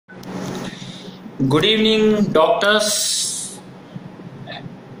Good evening, doctors.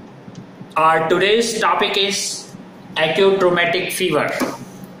 Our today's topic is acute rheumatic fever.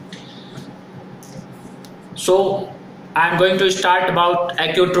 So, I am going to start about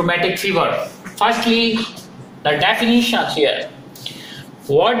acute rheumatic fever. Firstly, the definitions here.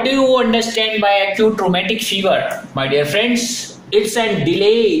 What do you understand by acute rheumatic fever? My dear friends, it's a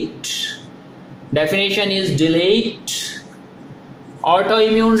delayed. Definition is delayed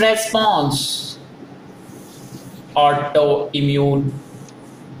autoimmune response. Autoimmune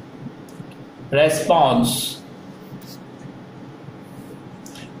response.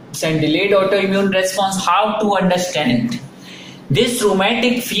 It's a delayed autoimmune response. How to understand? This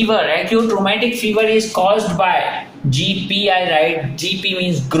rheumatic fever, acute rheumatic fever, is caused by GP. I write GP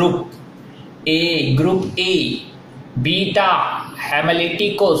means group A, beta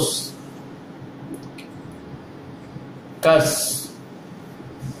hemolyticus,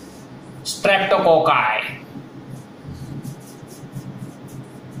 streptococci.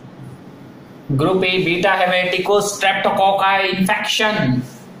 Group A beta hemolyticus streptococci infection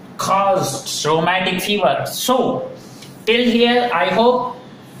caused rheumatic fever. So till here I hope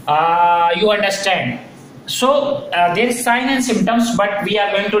you understand. So there is sign and symptoms, but we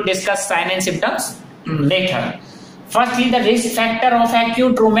are going to discuss sign and symptoms later. Firstly, the risk factor of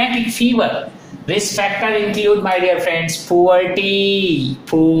acute rheumatic fever. Risk factor include, my dear friends, poverty.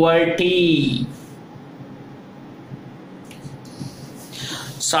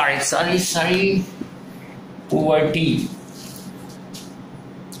 Sorry.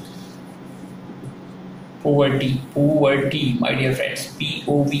 Poverty, my dear friends.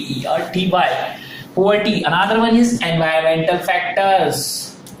 Poverty. Poverty. Another one is environmental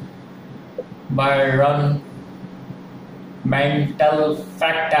factors. Environmental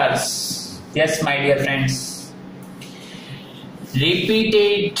factors. Yes, my dear friends.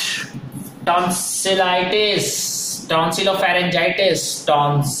 Repeated tonsillitis, tonsillopharyngitis.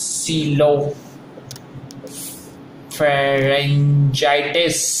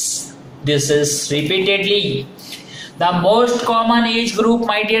 This is repeatedly. The most common age group,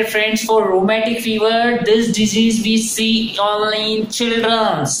 my dear friends, for rheumatic fever. This disease we see only in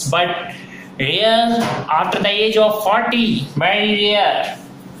children, but rare after the age of 40. Very rare.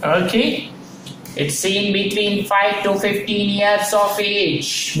 Okay. It's seen between 5 to 15 years of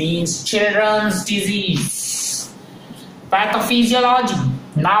age, means children's disease. Pathophysiology.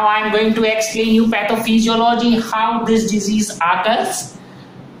 Now I am going to explain you pathophysiology, how this disease occurs.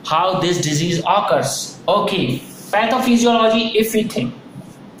 Okay, pathophysiology, if we think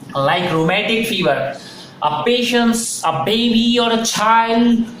like rheumatic fever, a baby or a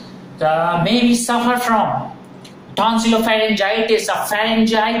child may suffer from tonsillopharyngitis, a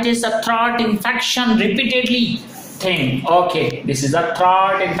throat infection repeatedly. Think, okay, this is a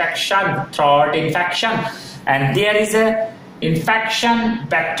throat infection, and there is a infection,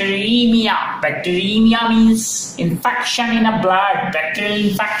 bacteremia. Bacteremia means infection in a blood, bacterial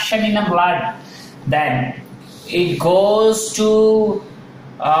infection in a blood. Then it goes to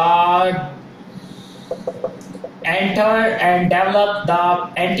enter and develop the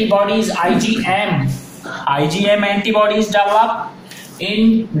antibodies, IgM antibodies develop.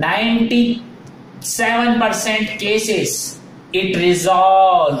 In 97% cases it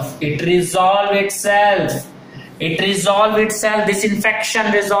resolve itself. This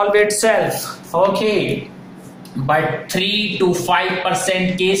infection resolve itself. Okay, but 3 to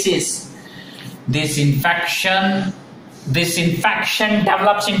 5% cases this infection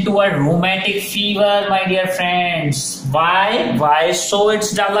develops into a rheumatic fever, my dear friends. Why so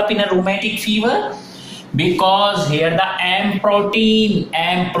it's developed in a rheumatic fever? Because here the M protein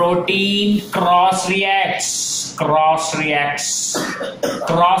cross reacts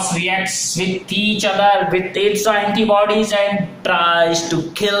with each other, with its antibodies, and tries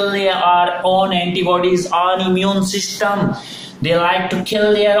to kill our own antibodies, own immune system. They like to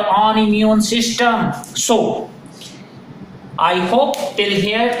kill their own immune system. So I hope till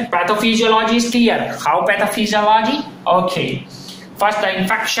here pathophysiology is clear. How pathophysiology? Okay. First, the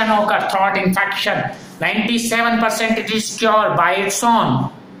infection occurs, throat infection. 97% it is cured by its own.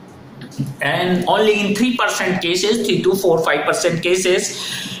 And only in 3% cases, 3 to 5% cases,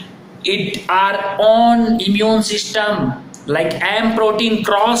 it our own immune system, like M protein,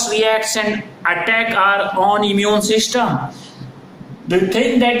 cross reacts and attack our own immune system. The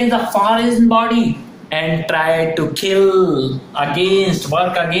thing that is a foreign body and try to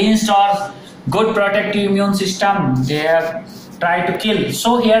work against our good protective immune system. They have tried to kill.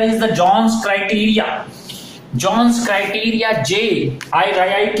 So here is the Jones criteria. Jones criteria J. I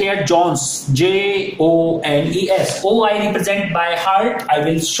write here Jones. Jones. O I represent by heart. I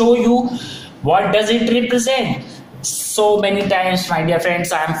will show you What does it represent? So many times, my dear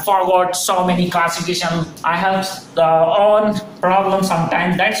friends, I have forgot so many classification. I have own problem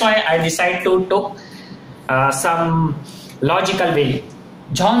sometimes. That's why I decide to took some logical way.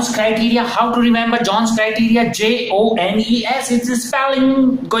 Jones criteria. How to remember Jones criteria? Jones. It's the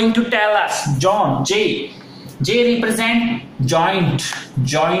spelling going to tell us. John. J. J represent joint.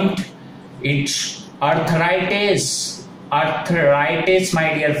 Joint. It's arthritis. Arthritis,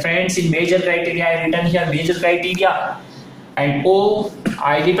 my dear friends. In major criteria, I written here major criteria. And O,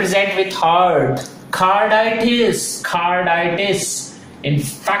 I represent with heart. Carditis. Carditis.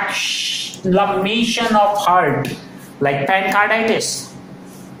 Inflammation of heart, like pancreatitis.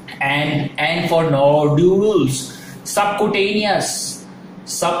 And N for nodules. Subcutaneous.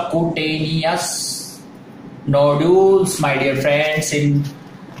 Subcutaneous nodules, my dear friends, in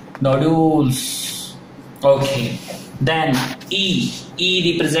nodules. Okay. Then E.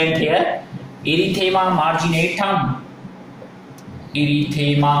 E represent here erythema marginatum.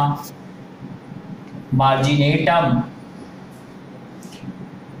 Erythema marginatum.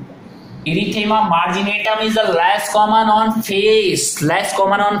 Erythema marginatum is the less common on face. Less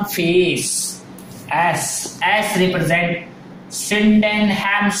common on face. S. S represent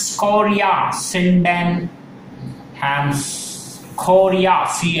Sydenhamscoria. Sydenhamscoria. Chorea.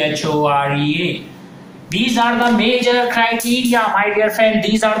 These are the major criteria, my dear friend.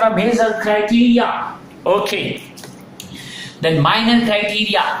 These are the major criteria. Okay. Then minor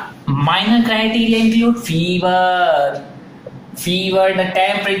criteria. Minor criteria include fever. Fever, the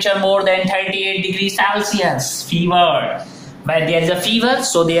temperature more than 38 degrees Celsius. Fever. When there is a fever,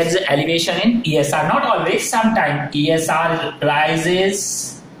 so there is elevation in ESR. Not always, sometimes ESR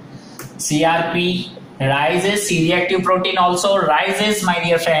rises. CRP rises. C-reactive protein also rises, my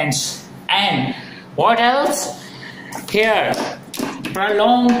dear friends. And what else? Here,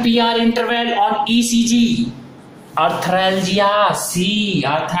 prolonged PR interval on ECG. Arthralgia. C.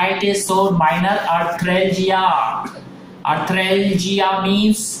 Arthritis, so minor arthralgia. Arthralgia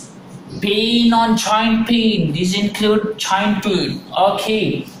means pain on joint pain. These include joint pain.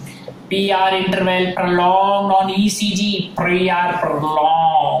 Okay. PR interval prolonged on ECG. PR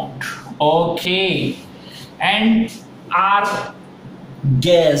prolonged. Okay. And R.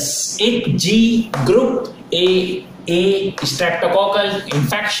 Guess it. G. Group A streptococcal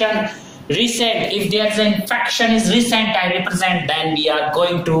infection. Recent. If there's an infection is recent, I represent, then we are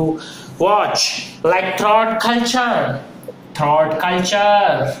going to watch like throat culture. Throat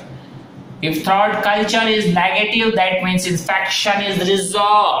culture. If throat culture is negative, that means infection is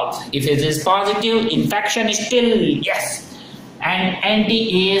resolved. If it is positive, infection is still yes. And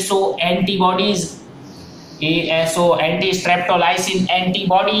anti-ASO antibodies. ASO, anti-streptolysin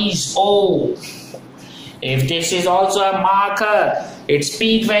antibodies. O. If this is also a marker, its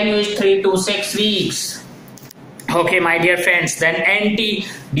peak value is 3 to 6 weeks. Okay, my dear friends. Then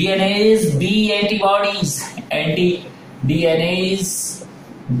anti-DNase B antibodies. Anti-DNase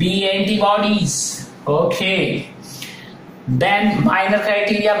B antibodies. Okay. Then minor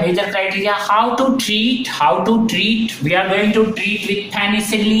criteria, major criteria. How to treat? How to treat? We are going to treat with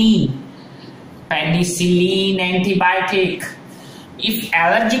penicillin. Penicillin antibiotic. If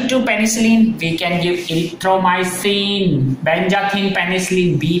allergic to penicillin, we can give erythromycin, benzathine,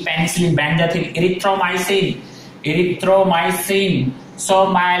 penicillin, B, penicillin, benzathine, erythromycin. So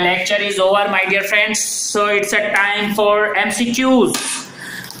my lecture is over, my dear friends. So it's a time for MCQs.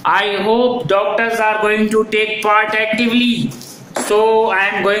 I hope doctors are going to take part actively. So I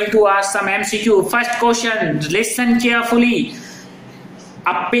am going to ask some MCQ. First question, listen carefully.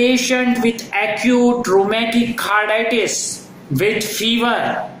 A patient with acute rheumatic carditis with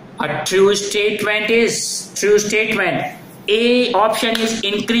fever, a true statement is, A option is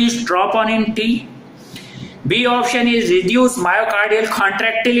increased troponin in T. B option is reduced myocardial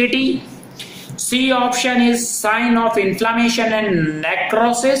contractility. C option is sign of inflammation and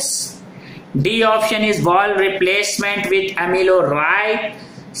necrosis. D option is valve replacement with amiloride.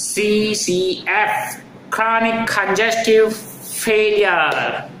 CF, chronic congestive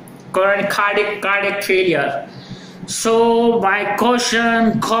failure, chronic cardiac failure. So my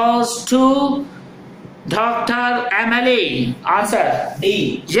question goes to Dr. Emily. Answer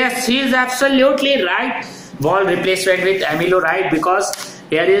D. Yes, he is absolutely right. Valve replacement with amiloride, because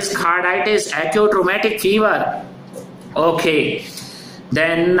here is carditis, acute rheumatic fever. Okay.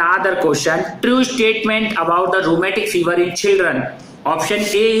 Then another question. True statement about the rheumatic fever in children. Option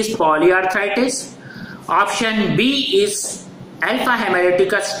A is polyarthritis. Option B is alpha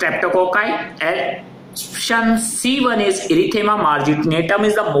hemolyticus streptococci. Option C1 is erythema marginatum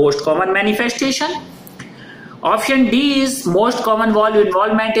is the most common manifestation. Option D is most common valve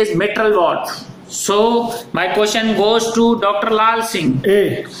involvement is mitral valve. So my question goes to Dr. Lal Singh.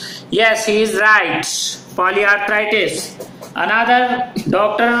 A. Yes, he is right. Polyarthritis. Another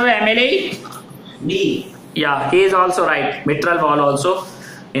Dr. Emily. D. Yeah, he is also right. Mitral valve also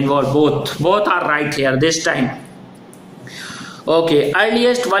involved. Both are right here this time. Okay,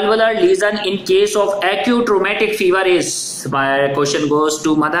 earliest valvular lesion in case of acute rheumatic fever is. My question goes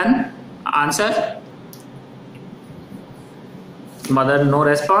to Madan. Answer. Madan, no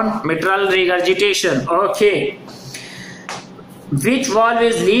response. Mitral regurgitation. Okay. Which valve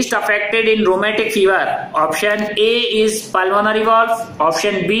is least affected in rheumatic fever? Option A is pulmonary valve.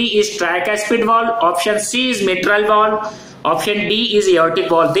 Option B is tricuspid valve. Option C is mitral valve. Option D is aortic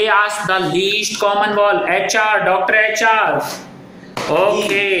valve. They ask the least common valve. HR, Dr. HR.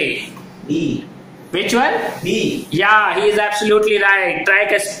 Okay. B. Which one? B. Yeah, he is absolutely right.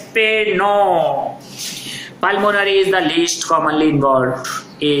 Tricuspid, no. Pulmonary is the least commonly involved.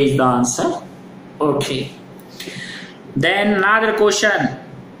 A is the answer. Okay. Then another question.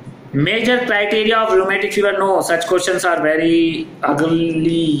 Major criteria of rheumatic fever? No, such questions are very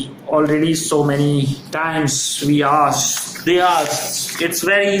ugly. Already so many times we asked. They asked. It's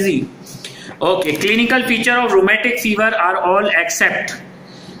very easy. Okay. Clinical feature of rheumatic fever are all except.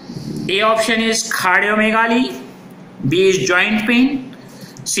 A option is cardiomegaly. B is joint pain.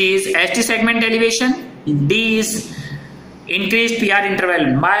 C is ST segment elevation. D is increased PR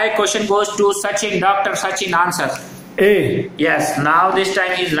interval. My question goes to Sachin. Dr. Sachin, answer. A. Yes, now this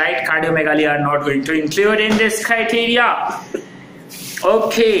time he's right. Cardiomegaly are not going to include in this criteria.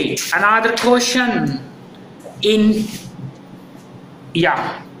 Okay, another question. In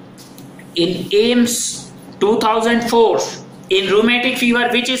AIMS 2004, in rheumatic fever,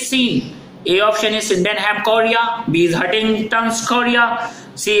 which is seen? A option is Sydenham chorea, B is Huntington's chorea,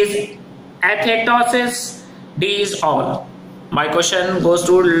 C is athetosis, D is all. My question goes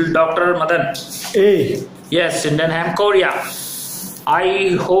to Dr. Madan. A. Yes, Sydenham chorea.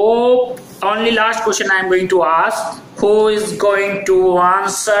 I hope only last question I am going to ask. Who is going to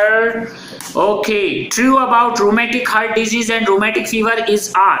answer? Okay, true about rheumatic heart disease and rheumatic fever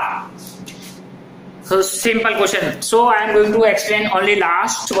is R. So simple question. So I am going to explain only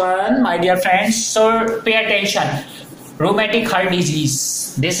last one, my dear friends. So pay attention. Rheumatic heart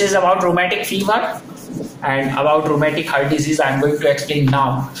disease. This is about rheumatic fever, and about rheumatic heart disease I am going to explain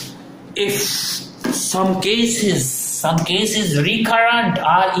now. If some cases recurrent,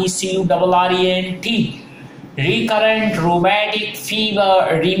 RECURRENT, recurrent rheumatic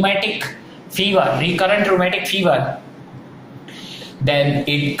fever, then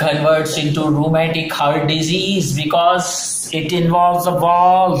it converts into rheumatic heart disease because it involves the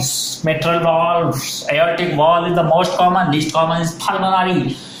valves, mitral valves. Aortic valve is the most common, least common is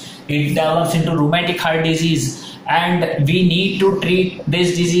pulmonary. It develops into rheumatic heart disease, and we need to treat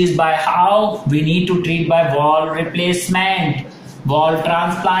this disease by how? We need to treat by valve replacement, valve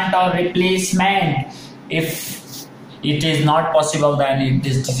transplant or replacement. If it is not possible, then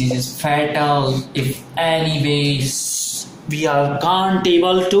this disease is fatal. If anyways we can't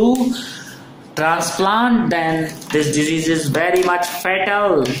able to transplant, then this disease is very much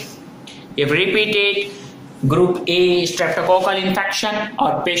fatal. If repeated group A streptococcal infection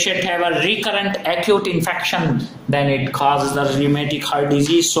or patient have a recurrent acute infection, then it causes the rheumatic heart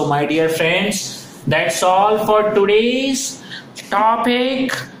disease. So my dear friends, that's all for today's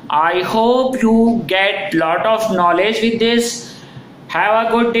topic. I hope you get lot of knowledge with this. Have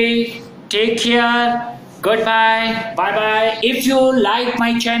a good day. Take care. Goodbye. Bye bye. If you like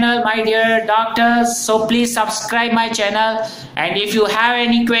my channel, my dear doctors, so please subscribe my channel, and if you have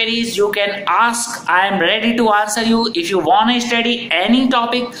any queries you can ask. I am ready to answer you. If you want to study any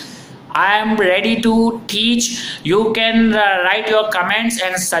topic, I am ready to teach. You can write your comments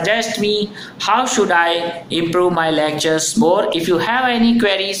and suggest me how should I improve my lectures more. If you have any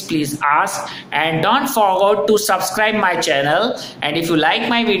queries, please ask, and don't forget to subscribe my channel, and if you like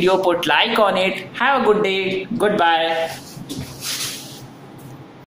my video, put like on it. Have a good day. Goodbye.